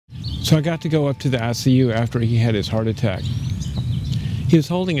So I got to go up to the ICU after he had his heart attack. He was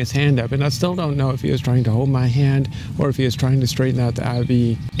holding his hand up, and I still don't know if he was trying to hold my hand or if he was trying to straighten out the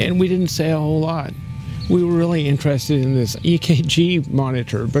IV. And we didn't say a whole lot. We were really interested in this EKG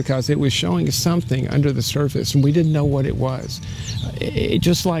monitor because it was showing us something under the surface, and we didn't know what it was.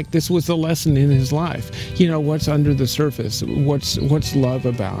 Just like this was the lesson in his life. You know, what's under the surface? What's love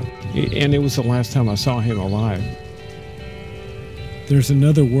about? And it was the last time I saw him alive. There's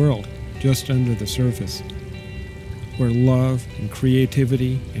another world just under the surface, where love and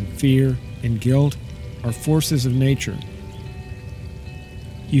creativity and fear and guilt are forces of nature.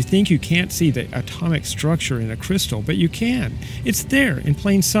 You think you can't see the atomic structure in a crystal, but you can. It's there in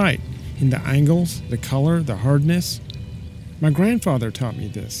plain sight, in the angles, the color, the hardness. My grandfather taught me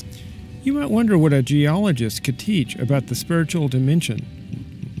this. You might wonder what a geologist could teach about the spiritual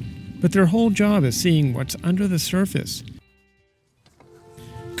dimension, but their whole job is seeing what's under the surface.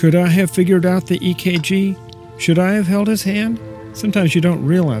 Could I have figured out the EKG? Should I have held his hand? Sometimes you don't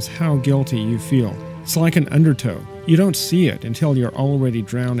realize how guilty you feel. It's like an undertow. You don't see it until you're already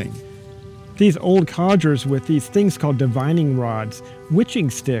drowning. These old codgers with these things called divining rods,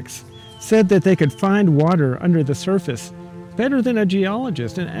 witching sticks, said that they could find water under the surface better than a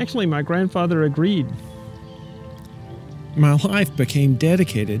geologist, and actually my grandfather agreed. My life became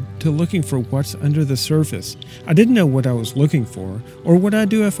dedicated to looking for what's under the surface. I didn't know what I was looking for or what I'd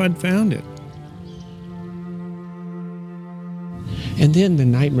do if I'd found it. And then the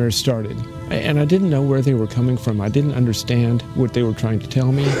nightmares started, and I didn't know where they were coming from. I didn't understand what they were trying to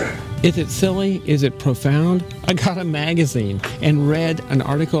tell me. Is it silly? Is it profound? I got a magazine and read an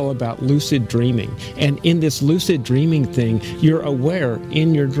article about lucid dreaming. And in this lucid dreaming thing, you're aware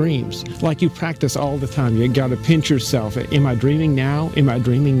in your dreams. Like you practice all the time. You got to pinch yourself. Am I dreaming now? Am I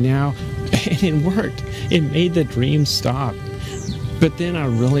dreaming now? And it worked. It made the dream stop. But then I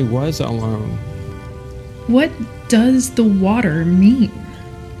really was alone. What does the water mean?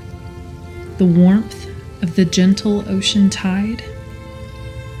 The warmth of the gentle ocean tide?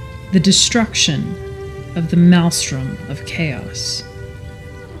 The destruction of the maelstrom of chaos?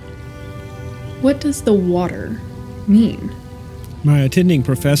 What does the water mean? My attending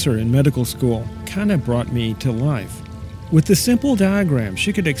professor in medical school kind of brought me to life. With the simple diagram,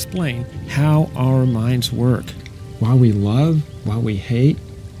 she could explain how our minds work. Why we love, why we hate,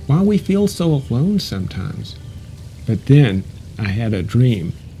 why we feel so alone sometimes. But then I had a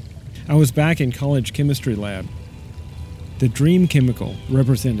dream. I was back in college chemistry lab. The dream chemical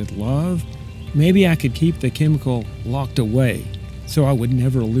represented love. Maybe I could keep the chemical locked away so I would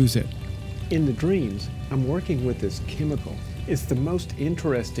never lose it. In the dreams, I'm working with this chemical. It's the most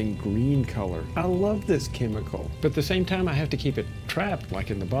interesting green color. I love this chemical, but at the same time I have to keep it trapped,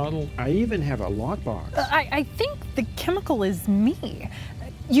 like in the bottle. I even have a lockbox. I think the chemical is me.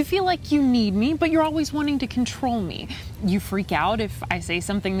 You feel like you need me, but you're always wanting to control me. You freak out if I say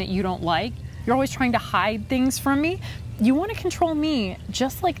something that you don't like. You're always trying to hide things from me. You want to control me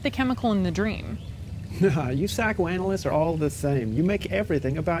just like the chemical in the dream. Nah, you psychoanalysts are all the same. You make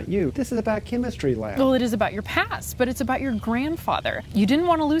everything about you. This is about chemistry lab. Well, it is about your past, but it's about your grandfather. You didn't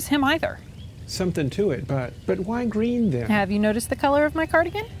want to lose him either. Something to it, but why green then? Have you noticed the color of my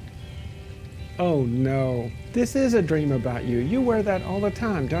cardigan? Oh no, this is a dream about you. You wear that all the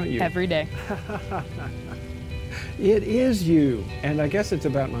time, don't you? Every day. It is you. And I guess it's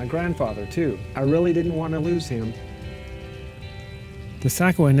about my grandfather too. I really didn't want to lose him. The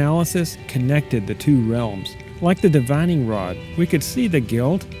psychoanalysis connected the two realms. Like the divining rod, we could see the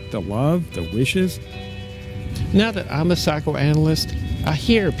guilt, the love, the wishes. Now that I'm a psychoanalyst, I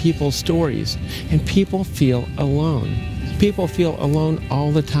hear people's stories, and people feel alone. People feel alone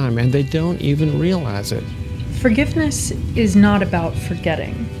all the time, and they don't even realize it. Forgiveness is not about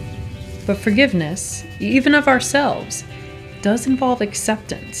forgetting, but forgiveness, even of ourselves, does involve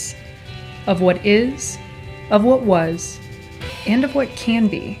acceptance of what is, of what was, and of what can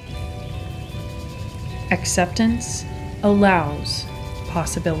be. Acceptance allows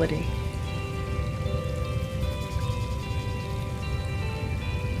possibility.